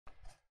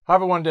Hi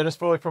everyone, Dennis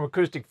Foley from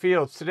Acoustic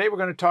Fields. Today we're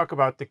going to talk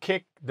about the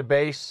kick, the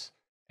bass,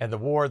 and the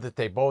war that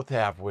they both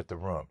have with the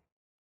room.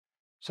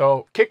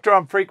 So kick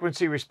drum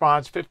frequency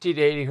response 50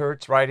 to 80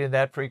 hertz, right in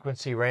that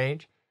frequency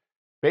range.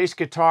 Bass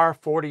guitar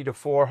 40 to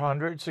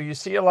 400. So you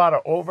see a lot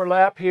of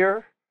overlap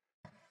here.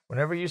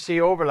 Whenever you see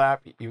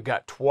overlap, you've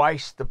got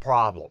twice the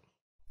problem.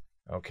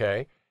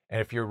 Okay? And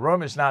if your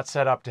room is not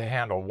set up to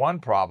handle one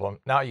problem,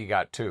 now you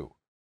got two.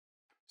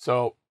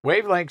 So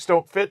wavelengths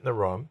don't fit in the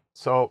room.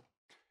 So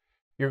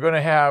you're going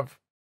to have,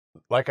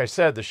 like I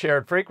said, the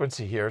shared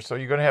frequency here. So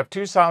you're going to have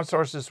two sound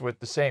sources with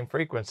the same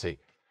frequency.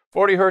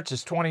 40 hertz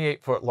is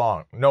 28 foot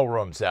long. No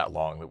room's that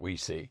long that we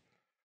see.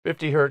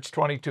 50 hertz,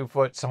 22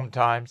 foot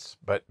sometimes,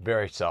 but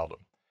very seldom.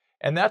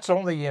 And that's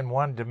only in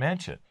one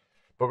dimension.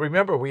 But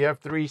remember, we have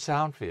three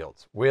sound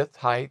fields: width,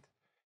 height,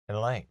 and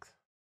length.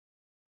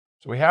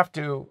 So we have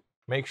to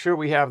make sure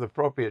we have the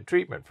appropriate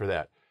treatment for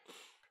that.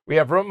 We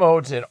have room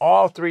modes in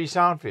all three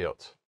sound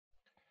fields.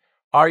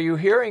 Are you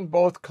hearing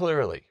both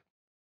clearly?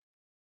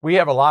 We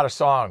have a lot of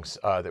songs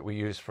that we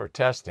use for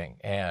testing,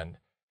 and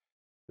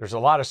there's a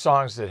lot of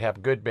songs that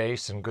have good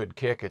bass and good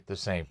kick at the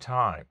same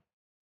time.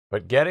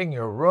 But getting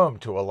your room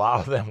to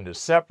allow them to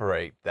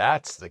separate,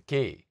 that's the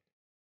key.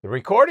 The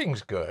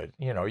recording's good.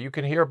 You know, you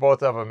can hear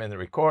both of them in the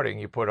recording.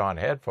 You put on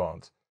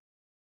headphones.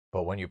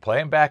 But when you play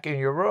them back in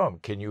your room,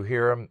 can you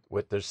hear them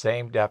with the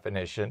same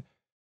definition,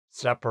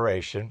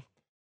 separation,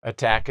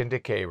 attack and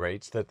decay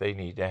rates that they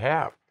need to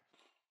have?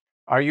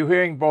 Are you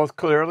hearing both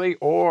clearly,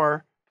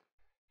 or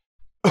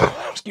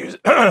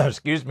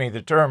excuse me,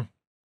 the term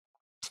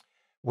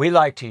we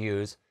like to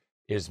use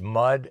is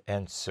mud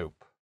and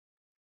soup,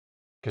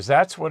 because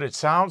that's what it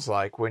sounds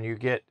like when you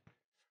get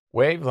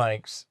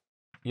wavelengths,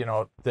 you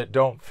know, that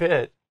don't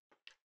fit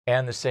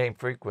and the same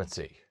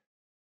frequency.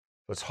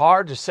 It's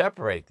hard to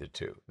separate the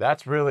two.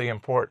 That's really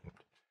important.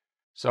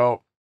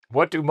 So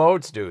what do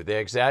modes do? They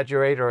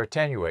exaggerate or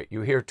attenuate.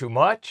 You hear too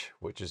much,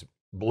 which is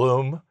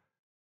bloom,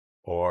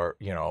 or,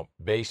 you know,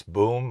 bass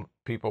boom,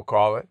 people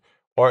call it,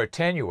 or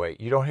attenuate.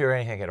 You don't hear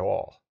anything at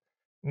all.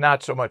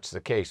 Not so much the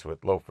case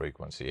with low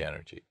frequency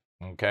energy.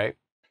 Okay?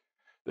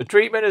 The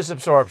treatment is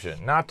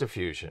absorption, not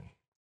diffusion.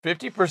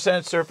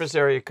 50% surface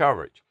area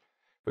coverage.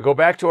 If we go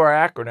back to our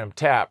acronym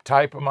TAP,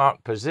 type,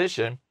 amount,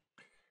 position,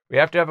 we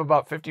have to have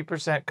about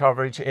 50%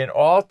 coverage in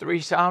all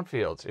three sound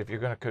fields if you're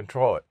going to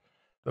control it.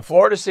 The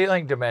floor to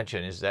ceiling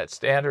dimension is that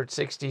standard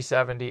 60,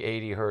 70,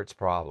 80 hertz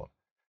problem.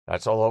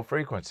 That's a low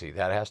frequency.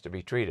 That has to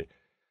be treated.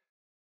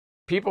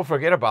 People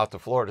forget about the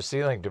floor to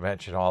ceiling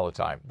dimension all the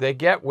time. They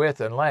get width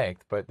and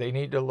length, but they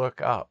need to look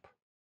up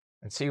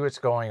and see what's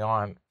going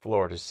on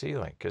floor to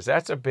ceiling, because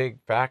that's a big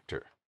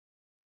factor.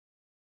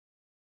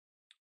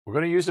 We're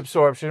going to use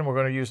absorption, we're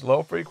going to use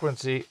low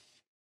frequency,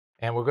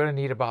 and we're going to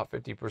need about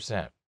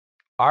 50%.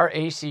 Our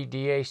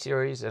ACDA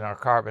series and our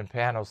carbon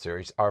panel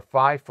series are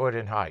 5 foot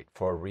in height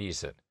for a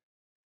reason.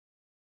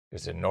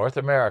 Because in North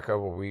America,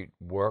 where we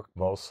work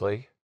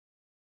mostly,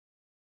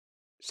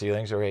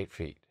 ceilings are 8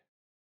 feet.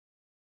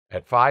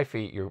 At 5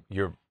 feet,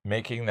 you're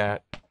making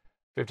that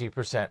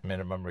 50%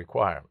 minimum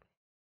requirement.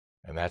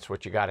 And that's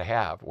what you got to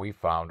have, we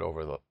found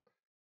over the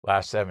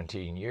last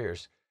 17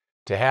 years,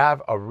 to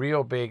have a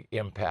real big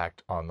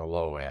impact on the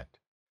low end.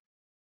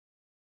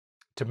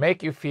 To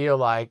make you feel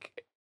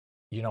like,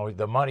 you know,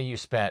 the money you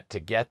spent to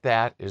get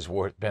that is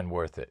been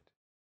worth it.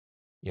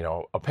 You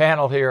know, a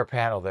panel here, a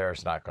panel there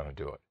is not going to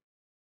do it.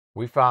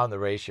 We found the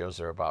ratios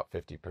are about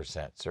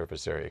 50%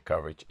 surface area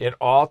coverage in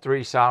all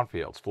three sound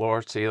fields: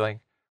 floor,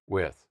 ceiling,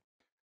 width.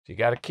 So you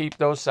got to keep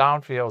those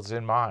sound fields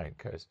in mind,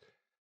 because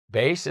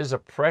bass is a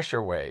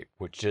pressure wave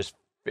which just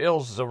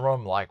fills the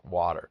room like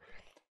water.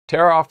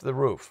 Tear off the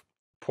roof,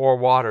 pour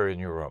water in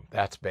your room.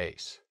 That's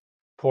bass.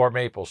 Pour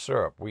maple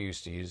syrup. We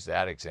used to use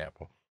that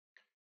example.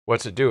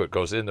 What's it do? It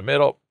goes in the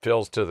middle,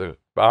 fills to the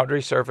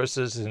boundary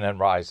surfaces, and then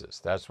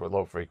rises. That's what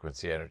low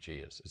frequency energy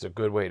is. It's a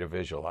good way to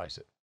visualize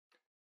it.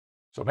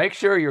 So make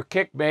sure your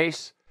kick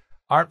bass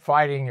aren't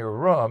fighting your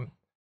room,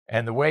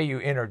 and the way you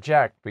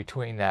interject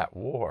between that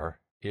war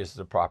is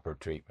the proper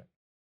treatment.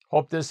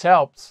 Hope this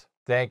helps.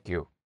 Thank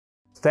you.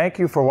 Thank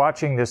you for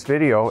watching this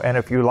video, and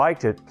if you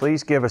liked it,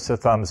 please give us a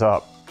thumbs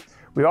up.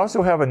 We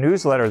also have a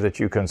newsletter that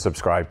you can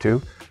subscribe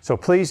to, so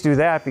please do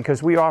that,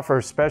 because we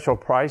offer special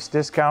price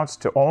discounts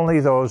to only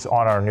those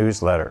on our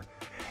newsletter.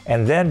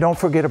 And then don't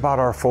forget about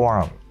our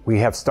forum. We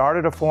have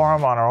started a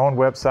forum on our own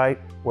website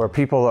where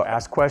people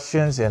ask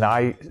questions, and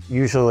I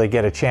usually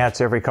get a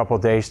chance every couple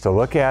of days to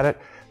look at it.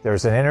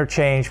 There's an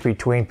interchange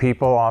between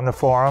people on the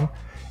forum,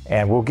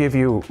 and we'll give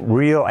you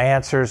real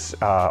answers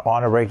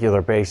on a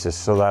regular basis,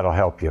 so that'll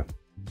help you.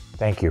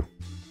 Thank you.